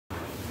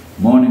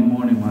Morning,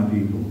 morning, my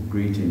people.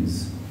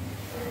 Greetings.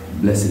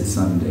 Blessed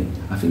Sunday.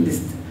 I think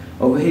this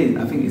over here.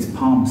 I think it's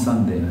Palm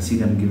Sunday. I see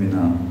them giving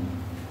out.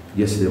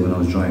 Yesterday when I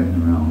was driving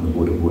around the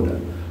border,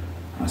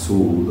 I saw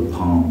all the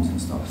palms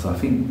and stuff. So I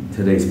think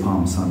today's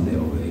Palm Sunday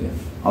over here.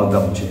 I'll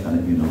double check and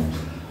let you know.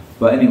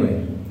 But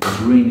anyway, it's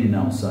raining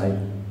outside.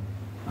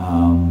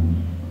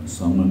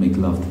 So I'm gonna make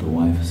love to the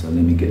wife. So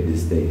let me get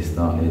this day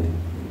started.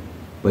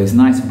 But it's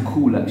nice and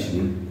cool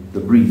actually. The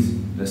breeze.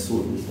 Let's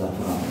sort this stuff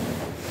out.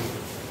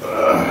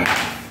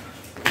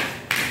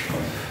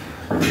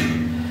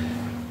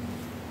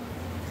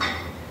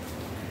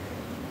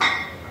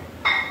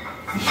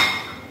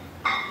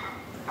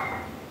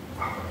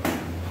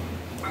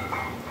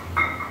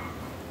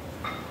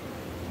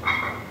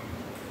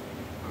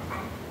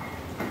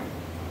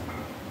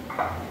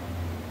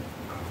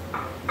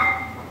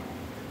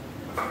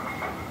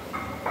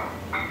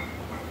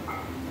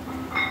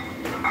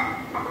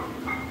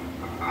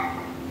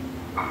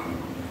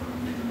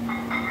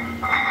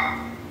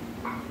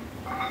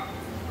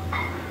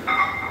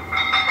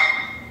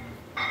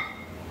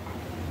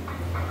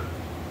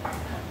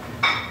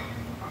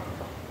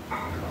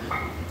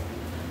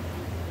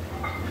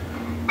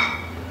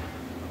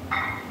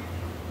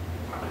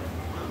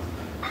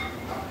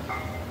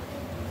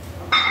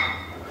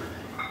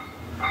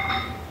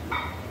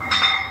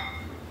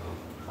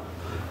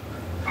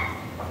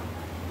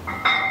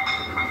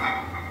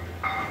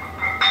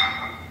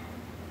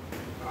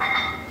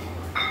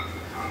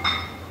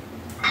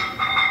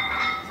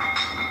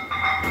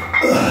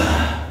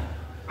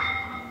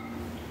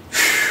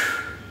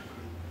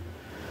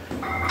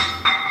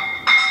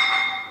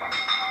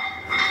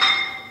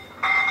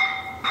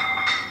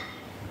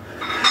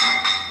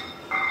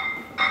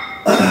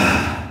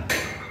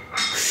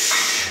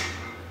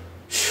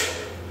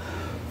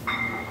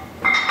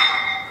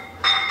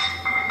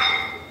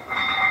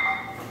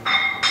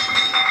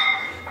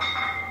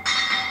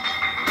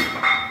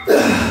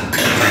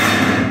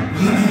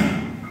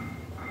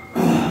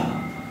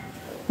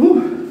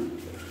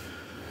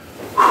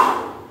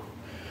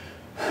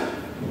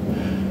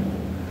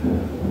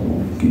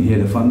 Can you hear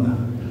the thunder?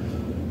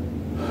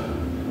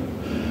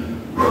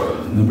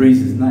 The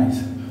breeze is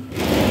nice.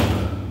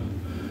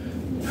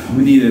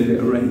 We need a bit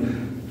of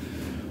rain.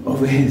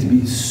 Over here it's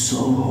been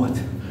so hot.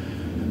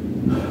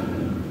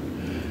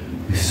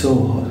 It's so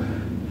hot.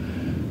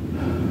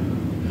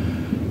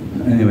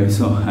 Anyway,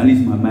 so at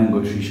least my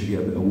mango tree should get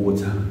a bit of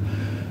water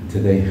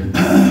today.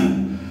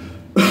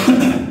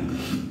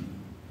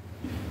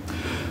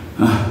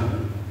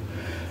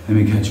 Let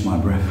me catch my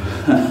breath.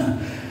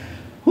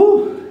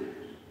 Whew.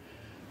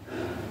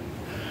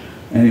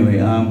 Anyway,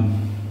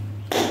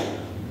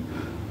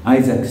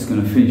 Isaac's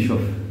gonna finish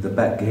off the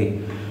back gate.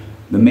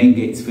 The main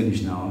gate's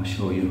finished now. I'll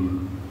show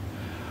you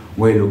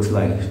what it looks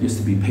like, just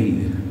to be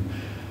painted,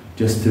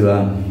 just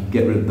to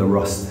get rid of the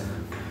rust.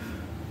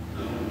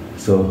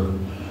 So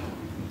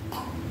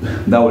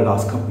that will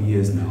last a couple of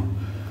years now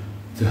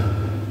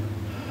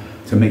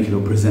to make it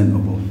look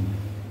presentable.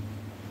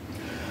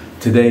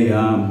 Today,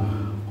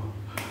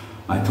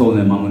 I told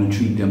them I'm gonna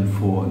treat them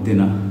for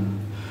dinner.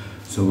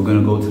 So we're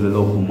gonna go to the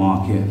local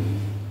market,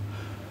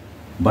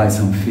 buy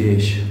some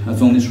fish, as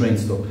long as rain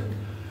stops.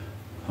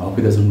 I hope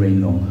it doesn't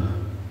rain long.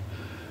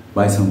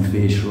 Buy some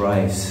fish,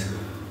 rice,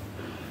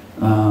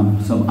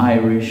 some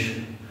Irish,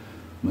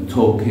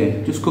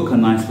 matoke, just cook a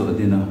nice little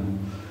dinner,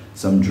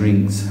 some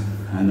drinks,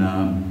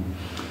 and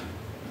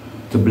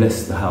to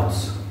bless the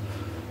house.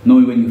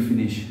 Knowing when you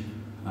finish,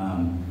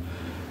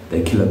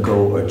 they kill a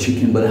goat or a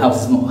chicken, but the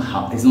house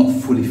is not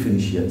fully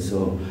finished yet,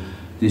 so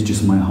this is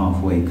just my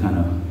halfway kind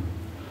of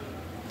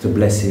to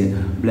bless it,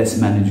 bless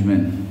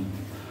management,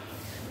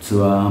 to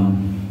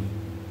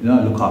you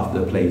know, look after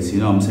the place. You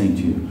know what I'm saying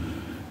to you?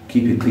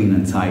 Keep it clean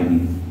and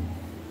tidy,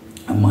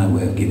 and my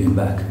way of giving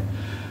back,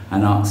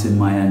 and asking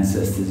my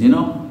ancestors, you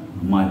know,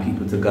 my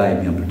people to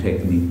guide me and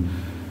protect me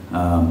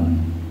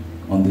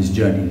on this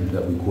journey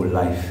that we call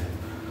life.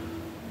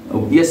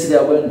 Yesterday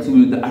I went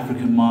to the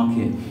African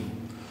market.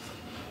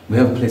 We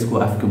have a place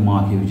called African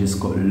Market. We just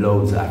got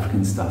loads of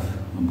African stuff.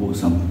 I bought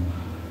some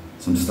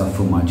stuff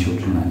for my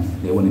children,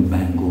 and they wanted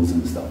bangles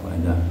and stuff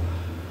like that.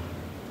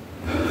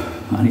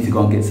 I need to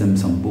go and get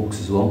some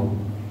books as well.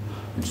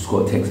 I just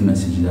got a text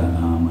message that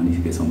I need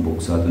to get some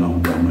books, so I don't know,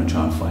 but I'm going to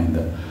try and find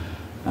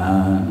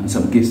that.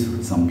 Some gifts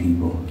for some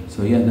people.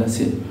 So yeah, that's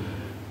it.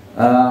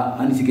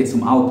 I need to get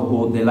some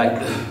alcohol. They like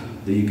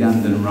the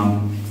Ugandan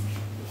rum,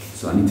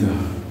 so I need to,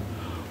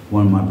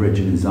 one of my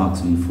brethren has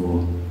asked me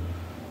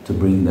to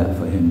bring that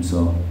for him,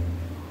 so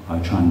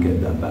I'll try and get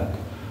that back.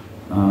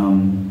 I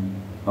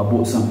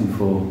bought something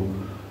for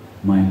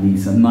my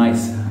niece, a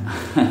nice,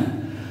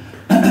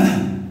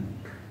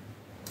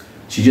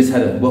 she just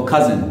had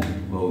cousin,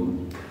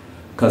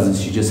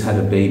 she just had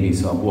a baby,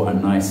 so I bought a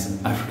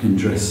nice African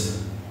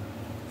dress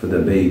for the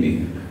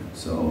baby,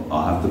 so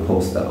I'll have to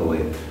post that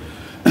away.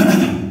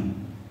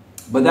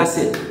 But that's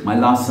it, my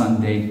last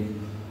Sunday.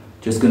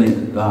 Just gonna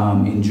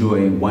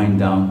enjoy, wind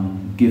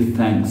down, give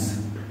thanks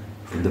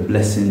for the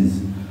blessings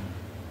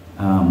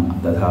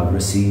that I've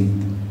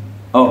received,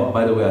 Oh,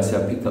 by the way, I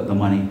said I picked up the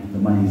money. The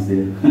money's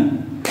there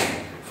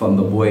from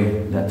the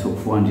boy that took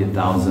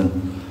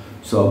 400,000.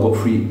 So I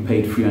got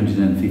paid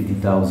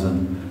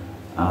 350,000.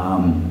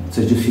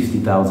 So just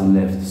 50,000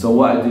 left. So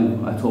what I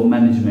do, I told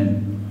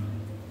management,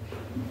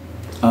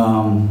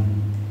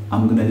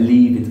 I'm gonna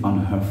leave it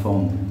on her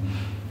phone.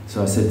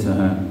 So I said to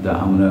her that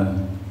I'm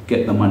gonna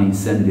get the money,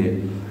 send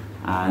it,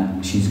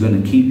 and she's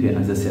gonna keep it.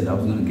 As I said, I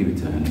was gonna give it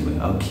to her anyway.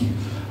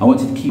 I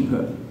wanted to keep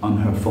her on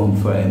her phone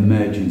for an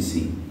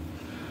emergency.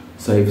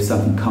 So if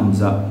something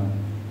comes up,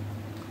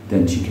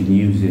 then she can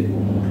use it.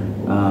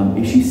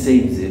 If she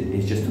saves it,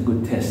 it's just a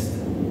good test.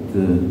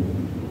 You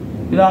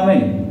know what I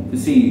mean? To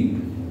see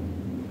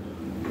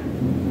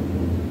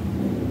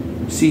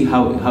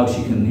how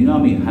she can, you know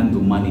what I mean,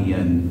 handle money,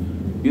 and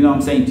you know what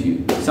I'm saying to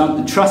you.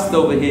 The trust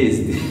over here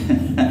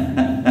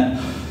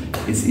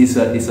is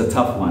it's a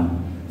tough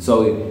one.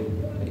 So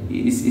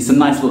it's a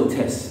nice little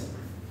test,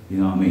 you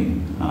know what I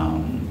mean,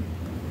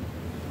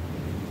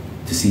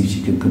 to see if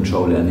she can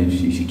control it, and if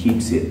she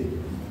keeps it,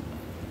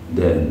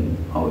 then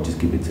I'll just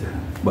give it to her.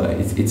 But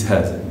it's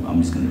hers.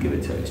 I'm just gonna give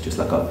it to her. It's just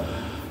like a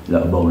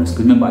little bonus.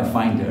 Because remember, I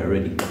fined her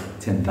already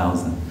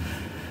 10,000.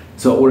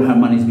 So all her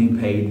money's been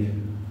paid.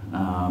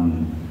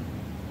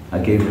 I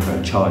gave her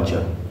a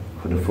charger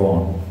for the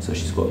phone, so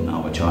she's got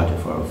now a charger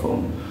for her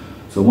phone.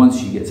 So once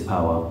she gets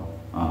power,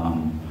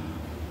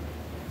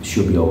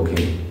 she'll be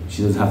okay.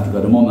 She doesn't have to go.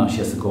 At the moment, she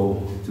has to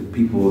go to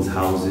people's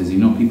houses. You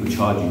know, people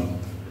charge you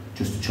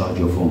just to charge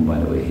your phone, by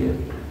the way, here.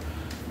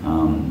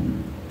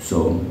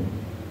 So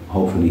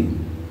hopefully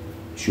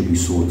she'll be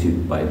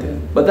sorted by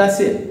then. But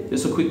that's it.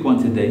 Just a quick one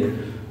today.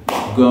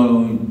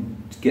 Going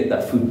to get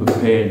that food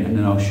prepared, and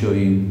then I'll show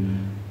you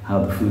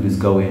how the food is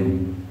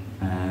going,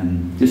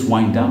 and just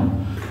wind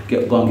down.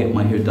 Go and get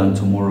my hair done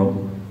tomorrow.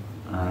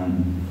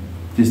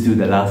 Just do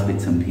the last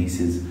bits and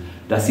pieces.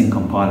 That's in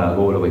Kampala. I'll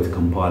go all the way to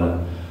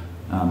Kampala.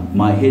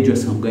 My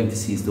hairdresser I'm going to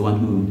see is the one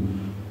who,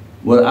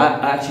 well,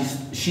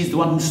 she's the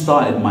one who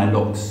started my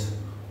locks.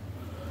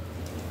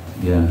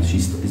 Yeah,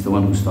 she's the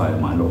one who started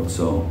my locks.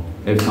 So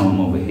every time I'm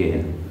over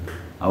here,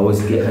 I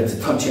always get her to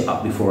touch it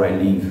up before I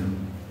leave.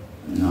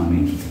 You know what I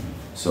mean?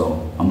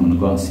 So I'm gonna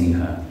go and see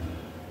her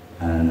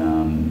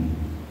and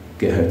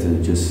get her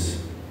to just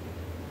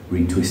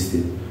retwist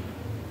it,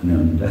 and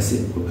then that's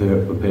it.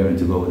 Preparing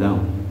to go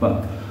down.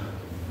 But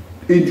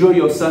enjoy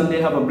your Sunday.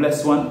 Have a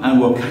blessed one,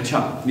 and we'll catch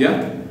up.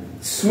 Yeah,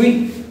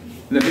 sweet.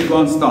 Let me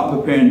go and start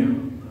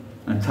preparing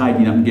and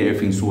tidying up and get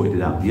everything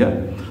sorted out.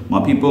 Yeah,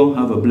 my people,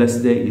 have a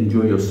blessed day.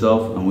 Enjoy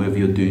yourself, and whatever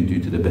you're doing, do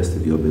to the best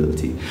of your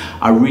ability.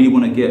 I really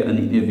want to get an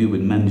interview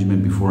with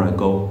management before I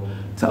go,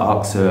 to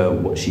ask her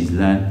what she's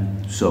learned.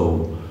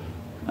 So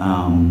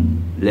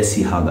let's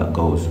see how that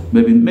goes.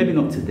 Maybe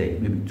not today,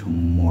 maybe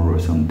tomorrow or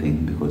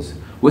something, because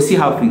we'll see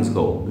how things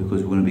go,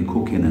 because we're going to be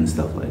cooking and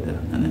stuff like that.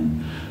 And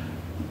then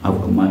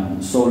my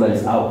solar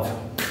is out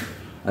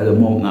at the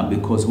moment now,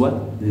 because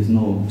what? There's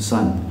no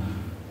sun.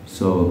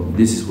 So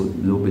this is what a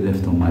little bit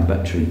left on my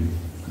battery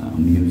that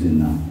I'm using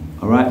now.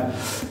 All right,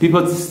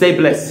 people, stay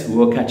blessed.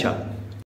 We'll catch up.